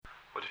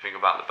you think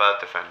about the bird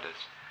defenders?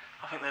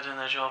 I think they're doing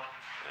their job.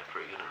 They're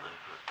pretty good, aren't they?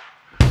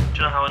 Do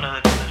you know how I know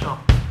they're doing their job?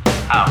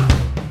 How?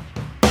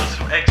 There's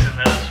some eggs in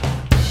there this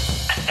morning.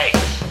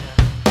 Eggs? Yeah.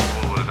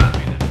 What would that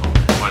mean?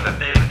 Why don't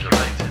They're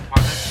incubated.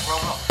 Why don't they just roll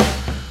up?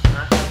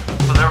 No?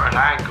 Well, they're at an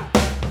angle.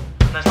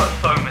 And there's like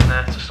foam in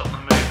there to stop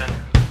them moving.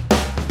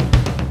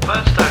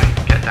 Birds don't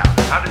even get down.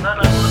 How did No,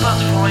 the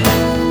birds fly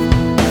in.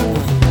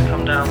 They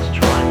come down to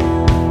try and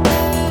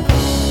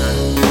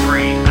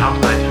breed. How do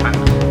they defend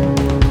them?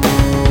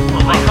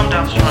 Well, they come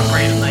down to try and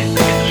breed and they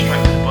get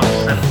distracted by the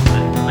scent of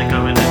it. And they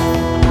go in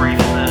and breed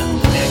in there, so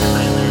the eggs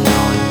stay in there and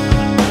die.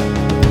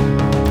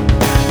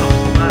 And it stops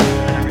the birds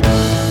and everything.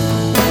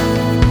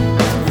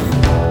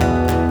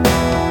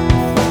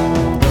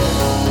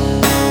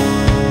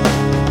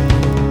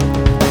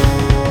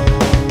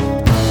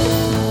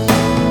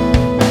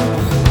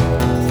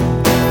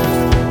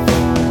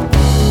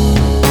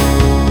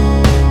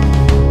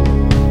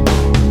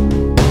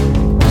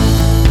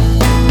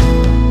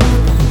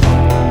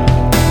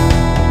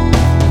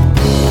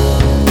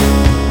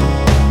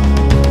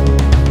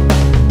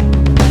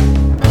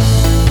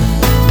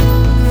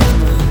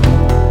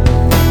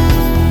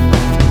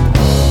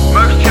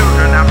 Most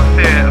children have a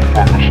fear of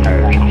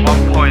thunderstorms at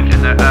one point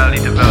in their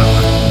early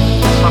development.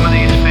 Some of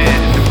these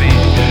fears can be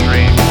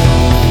extreme.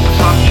 For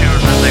some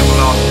children, they will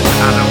last into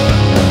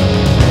adulthood.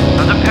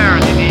 As a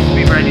parent, you need to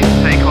be ready to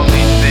take on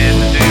these fears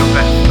and do your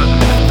best to put them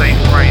in a safe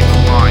frame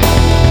of mind.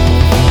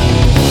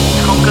 To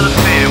conquer the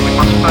fear, we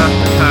must first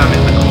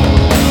determine the cause.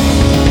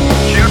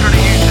 Children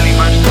are usually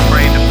most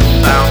afraid of the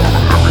sound of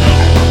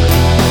thunderstorms.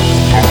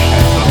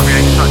 Thunderstorms will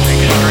create such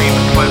extreme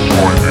and close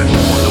quarters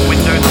that the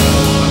windows and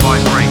walls will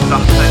vibrate,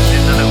 thus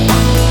sending the little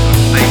ones into a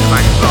state of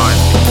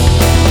anxiety.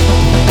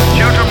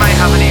 Children may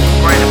have an even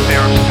greater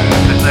fear of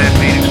storms if they have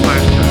been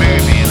exposed to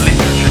movie and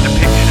literature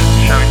depictions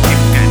showing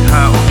people getting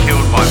hurt or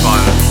killed by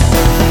violence.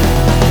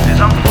 It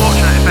is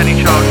unfortunate if any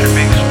child should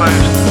be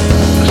exposed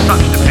to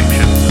such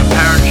depictions. The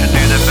parents should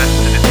do their best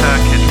to deter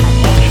kids from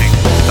watching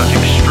such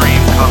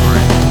extreme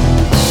coverage.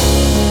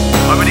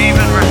 I would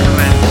even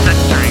recommend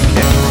censoring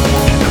kids from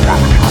watching the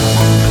weather channel,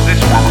 as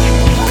this weather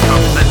channel will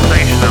become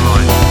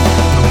sensationalised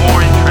and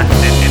more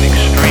interested in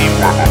extreme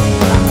weather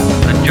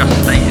than just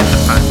stating the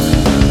facts.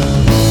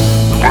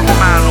 The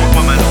weatherman or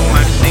woman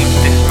almost seems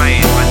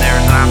dismayed when there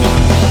is an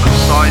absence of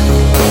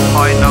sizable or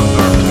high number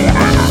of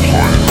tornadoes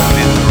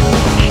visible.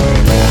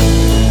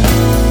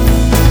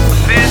 The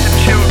fears of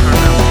children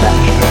and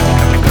thunderstorms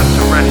can be put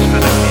to rest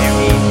with a few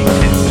easy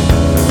tips.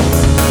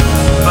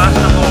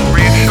 First of all,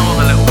 reassure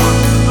the little ones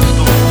that the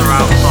storms are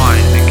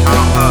outside and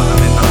cannot hurt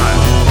them in the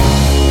home.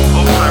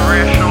 Also,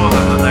 reassure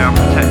them that they are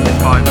protected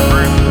by the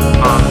roof,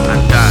 mum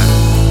and dad.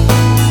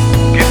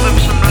 Give them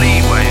some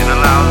leeway and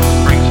allow them to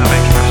bring some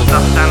extra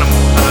stuffed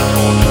animals and a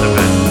torch to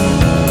bed.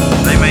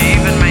 They may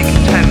even make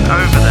a tent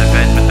over their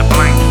bed with the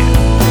blanket,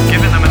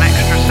 giving them an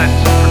extra sense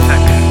of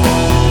protection.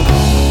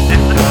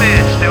 If the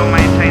fear still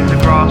maintains a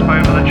grasp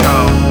over the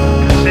child,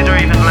 consider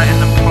even letting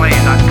them play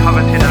that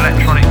coveted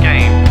electronic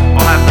game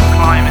or have them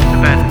climb into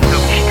bed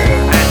until the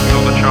storm ends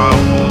or the child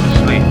falls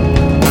asleep.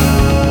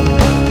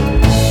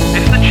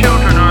 If the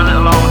children are a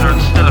little older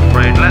and still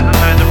afraid, let them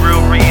know the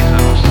real reason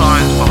or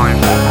science behind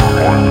what they're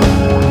afraid of.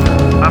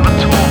 Have a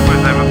talk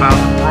with them about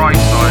the bright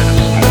side of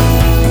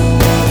storms.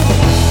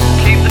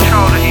 Keep the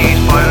child at ease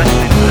by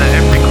listening to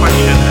their every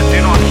question and do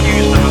not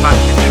accuse them of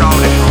acting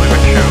childish or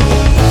immature.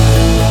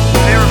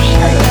 Fear of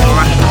storms or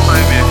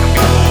arachnophobia can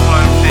be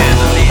full-blown fear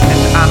that leads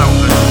into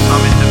adulthood for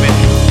some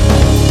individuals.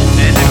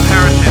 It is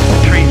imperative to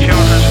treat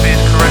children's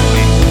fears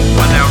correctly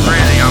when they are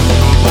really young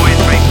to avoid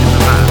making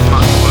the matter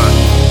much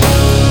worse.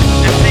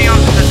 If the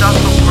youngster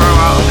does not grow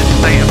out of this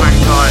state of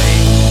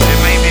anxiety, it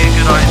may be a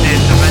good idea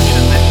to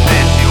mention this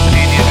fear to your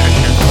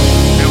paediatrician,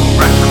 who will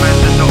recommend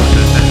a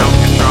doctor to help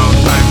your child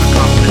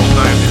overcome this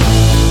phobia.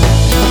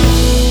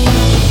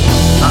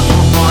 That's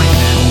what mine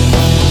did.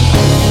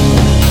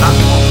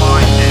 That's what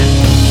mine did.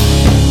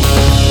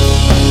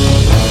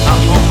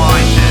 That's what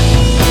mine did.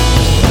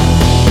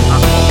 That's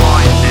what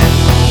mine did.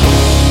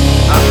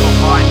 That's what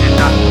mine did.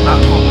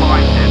 That's what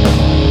mine did.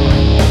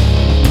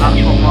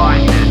 That's what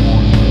mine did.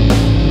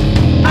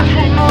 That's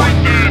what mine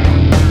did.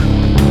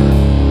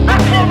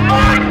 That's what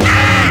mine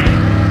did.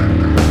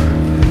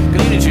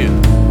 Good evening to you.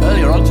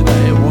 Earlier on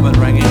today, a woman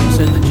rang in and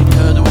said that she'd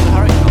heard there was a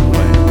hurricane on the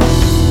way.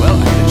 Well,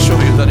 I can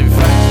assure you that in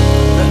fact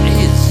there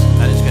is,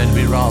 and it's going to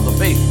be rather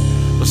big.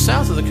 The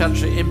south of the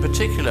country in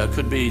particular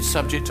could be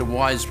subject to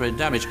widespread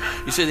damage.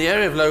 You see, the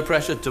area of low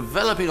pressure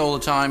developing all the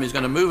time is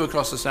going to move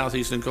across the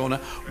southeastern corner.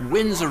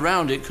 Winds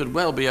around it could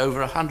well be over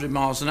 100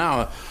 miles an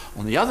hour.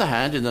 On the other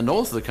hand, in the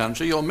north of the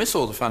country, you'll miss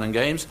all the fun and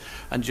games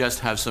and just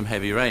have some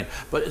heavy rain.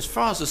 But as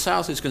far as the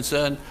south is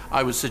concerned,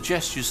 I would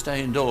suggest you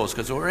stay indoors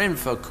because we're in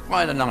for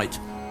quite a night.